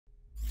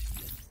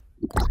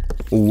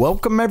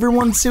Welcome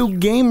everyone to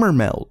Gamer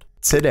Meld.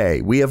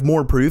 Today we have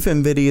more proof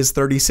NVIDIA's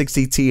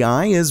 3060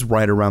 Ti is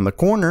right around the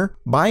corner,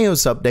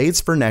 BIOS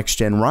updates for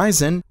next-gen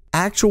Ryzen,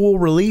 actual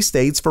release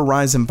dates for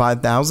Ryzen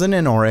 5000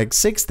 and RX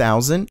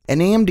 6000,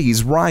 and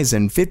AMD's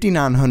Ryzen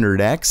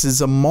 5900X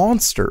is a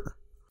monster.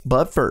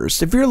 But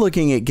first, if you're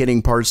looking at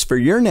getting parts for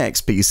your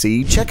next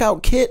PC, check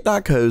out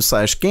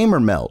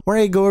kit.co/gamermeld, where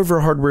I go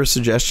over hardware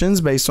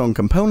suggestions based on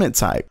component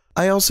type.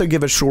 I also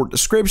give a short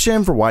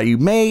description for why you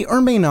may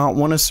or may not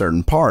want a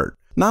certain part.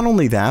 Not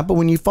only that, but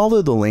when you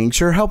follow the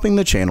links, you're helping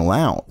the channel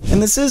out.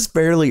 And this is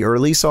fairly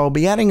early, so I'll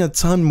be adding a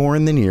ton more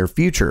in the near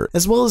future,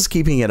 as well as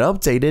keeping it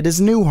updated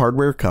as new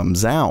hardware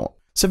comes out.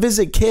 So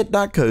visit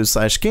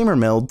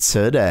kit.co/gamermeld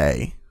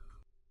today.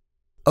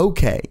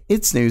 Okay,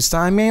 it's news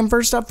time, and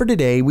first up for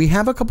today, we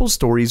have a couple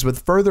stories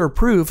with further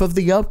proof of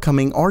the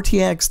upcoming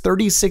RTX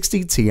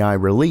 3060 Ti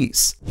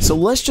release. So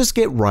let's just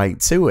get right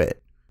to it.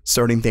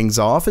 Starting things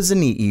off is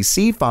an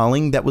EEC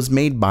filing that was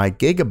made by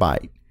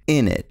Gigabyte.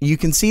 In it, you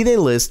can see they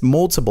list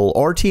multiple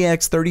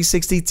RTX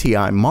 3060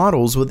 Ti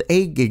models with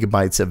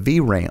 8GB of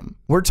VRAM.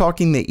 We're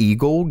talking the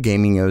Eagle,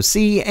 Gaming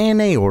OC,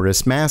 and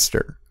Aorus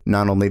Master.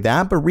 Not only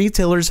that, but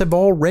retailers have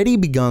already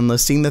begun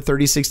listing the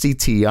 3060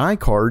 Ti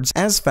cards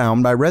as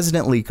found by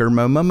resident leaker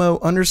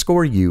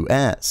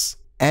Momomo_US.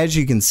 As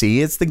you can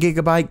see, it's the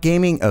Gigabyte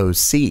Gaming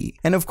OC,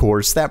 and of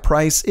course that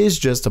price is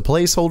just a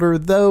placeholder,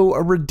 though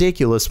a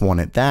ridiculous one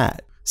at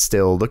that.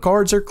 Still, the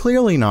cards are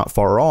clearly not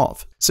far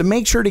off, so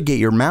make sure to get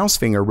your mouse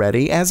finger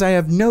ready, as I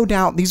have no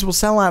doubt these will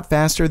sell out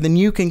faster than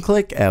you can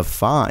click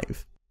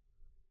F5.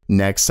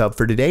 Next up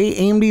for today,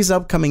 AMD's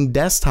upcoming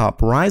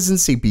desktop Ryzen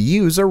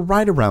CPUs are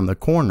right around the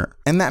corner,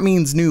 and that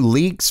means new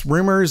leaks,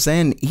 rumors,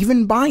 and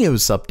even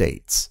BIOS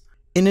updates.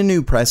 In a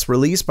new press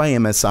release by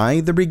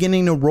MSI, they're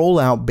beginning to roll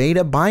out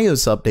beta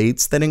BIOS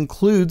updates that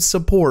include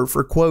support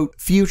for quote,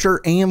 future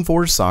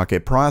AM4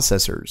 socket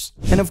processors.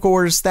 And of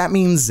course, that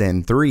means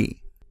Zen 3.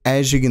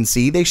 As you can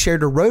see, they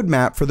shared a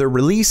roadmap for their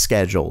release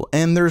schedule,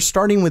 and they're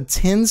starting with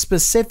 10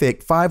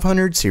 specific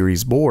 500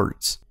 series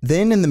boards.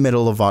 Then in the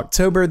middle of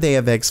October, they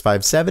have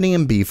X570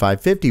 and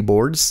B550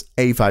 boards,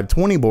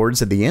 A520 boards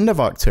at the end of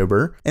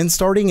October, and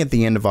starting at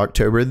the end of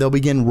October, they'll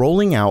begin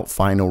rolling out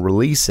final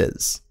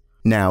releases.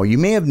 Now, you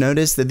may have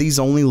noticed that these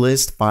only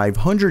list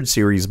 500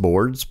 series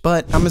boards,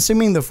 but I'm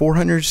assuming the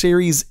 400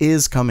 series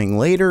is coming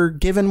later,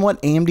 given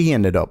what AMD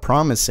ended up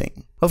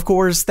promising. Of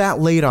course,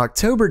 that late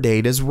October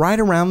date is right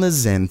around the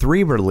Zen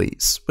 3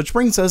 release, which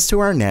brings us to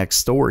our next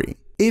story.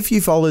 If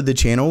you followed the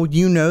channel,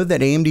 you know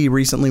that AMD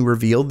recently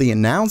revealed the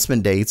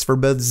announcement dates for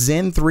both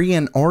Zen 3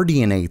 and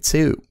RDNA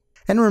 2.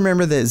 And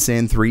remember that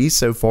Zen 3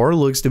 so far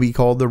looks to be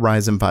called the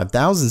Ryzen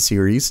 5000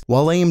 series,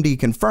 while AMD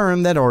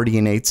confirmed that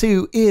RDNA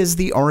 2 is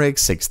the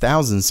RX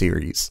 6000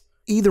 series.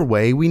 Either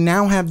way, we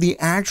now have the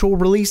actual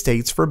release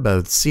dates for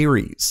both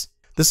series.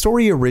 The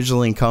story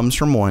originally comes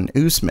from one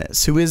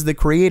Usmis, who is the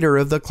creator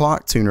of the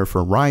clock tuner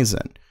for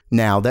Ryzen.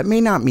 Now, that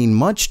may not mean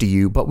much to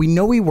you, but we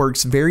know he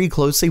works very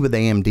closely with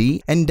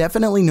AMD and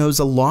definitely knows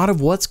a lot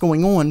of what's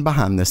going on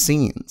behind the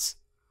scenes.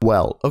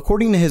 Well,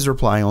 according to his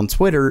reply on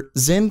Twitter,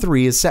 Zen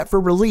 3 is set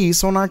for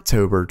release on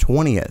October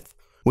 20th,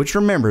 which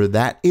remember,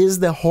 that is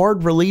the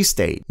hard release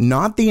date,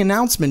 not the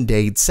announcement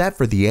date set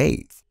for the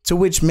 8th, to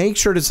which make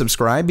sure to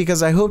subscribe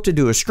because I hope to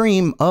do a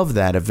stream of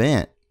that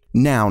event.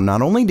 Now,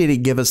 not only did he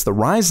give us the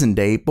Ryzen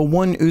date, but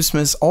one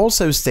Usmis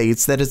also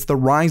states that it's the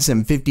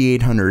Ryzen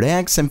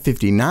 5800X and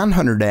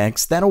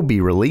 5900X that'll be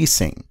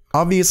releasing.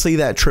 Obviously,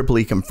 that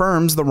triply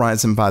confirms the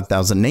Ryzen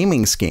 5000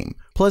 naming scheme,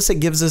 plus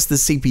it gives us the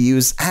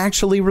CPUs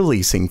actually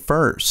releasing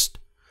first.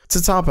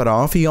 To top it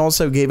off, he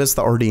also gave us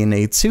the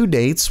RDNA 2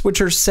 dates,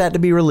 which are set to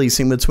be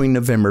releasing between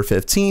November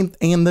 15th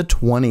and the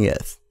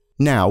 20th.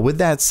 Now, with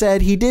that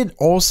said, he did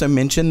also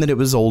mention that it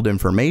was old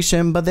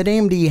information, but that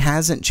AMD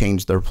hasn't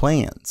changed their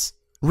plans.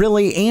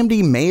 Really,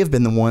 AMD may have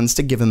been the ones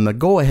to give him the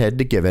go-ahead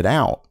to give it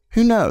out.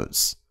 Who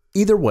knows?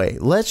 Either way,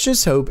 let's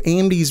just hope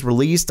AMD's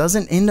release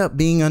doesn't end up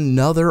being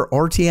another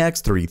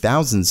RTX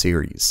 3000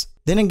 series.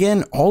 Then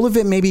again, all of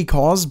it may be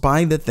caused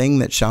by the thing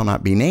that shall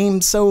not be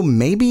named, so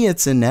maybe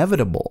it's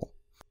inevitable.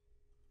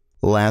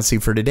 Lastly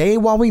for today,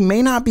 while we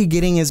may not be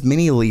getting as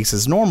many leaks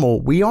as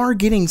normal, we are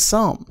getting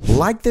some,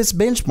 like this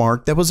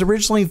benchmark that was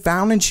originally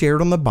found and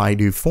shared on the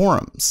Baidu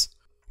forums.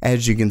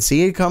 As you can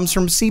see, it comes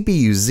from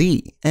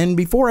CPU-Z, and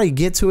before I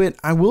get to it,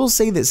 I will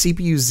say that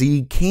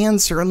CPU-Z can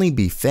certainly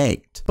be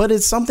faked, but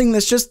it's something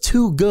that's just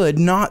too good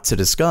not to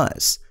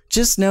discuss.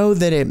 Just know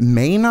that it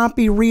may not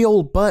be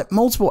real, but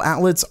multiple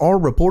outlets are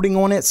reporting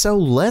on it, so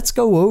let's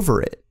go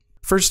over it.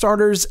 For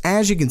starters,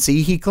 as you can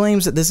see, he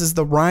claims that this is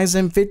the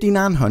Ryzen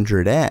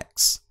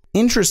 5900X.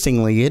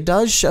 Interestingly, it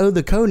does show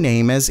the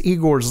codename as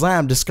Igor's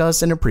Lab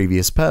discussed in a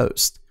previous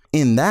post.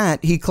 In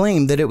that, he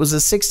claimed that it was a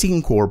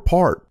 16-core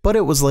part, but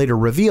it was later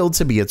revealed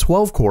to be a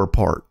 12-core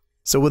part.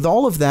 So with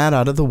all of that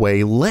out of the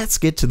way, let's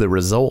get to the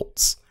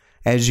results.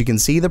 As you can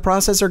see, the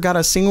processor got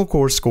a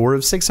single-core score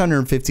of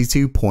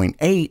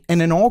 652.8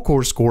 and an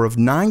all-core score of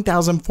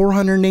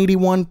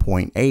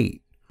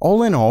 9,481.8.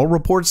 All in all,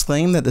 reports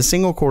claim that the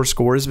single-core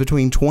score is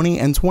between 20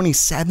 and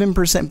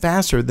 27%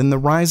 faster than the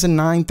Ryzen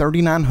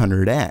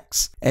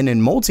 5900X, and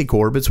in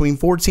multi-core between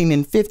 14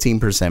 and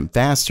 15%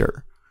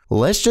 faster.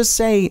 Let's just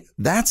say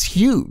that's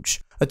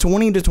huge. A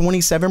 20 to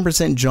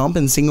 27% jump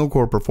in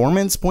single-core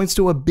performance points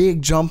to a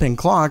big jump in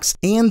clocks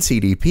and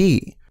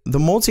TDP. The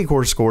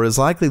multi-core score is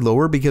likely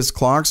lower because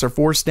clocks are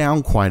forced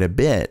down quite a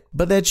bit,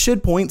 but that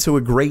should point to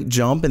a great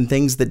jump in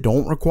things that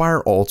don't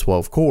require all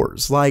 12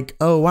 cores, like,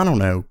 oh, I don't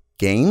know,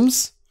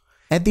 games?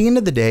 At the end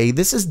of the day,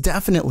 this is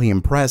definitely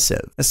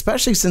impressive,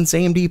 especially since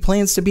AMD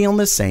plans to be on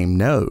the same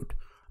node.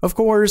 Of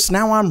course,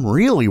 now I'm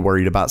really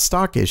worried about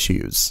stock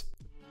issues.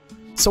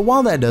 So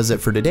while that does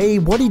it for today,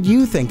 what did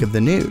you think of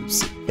the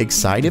news?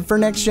 Excited for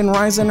next-gen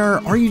Ryzen,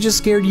 or are you just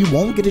scared you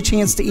won't get a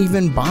chance to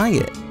even buy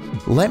it?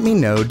 Let me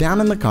know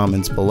down in the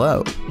comments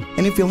below.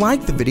 And if you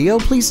liked the video,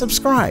 please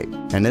subscribe.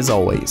 And as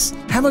always,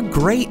 have a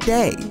great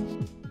day.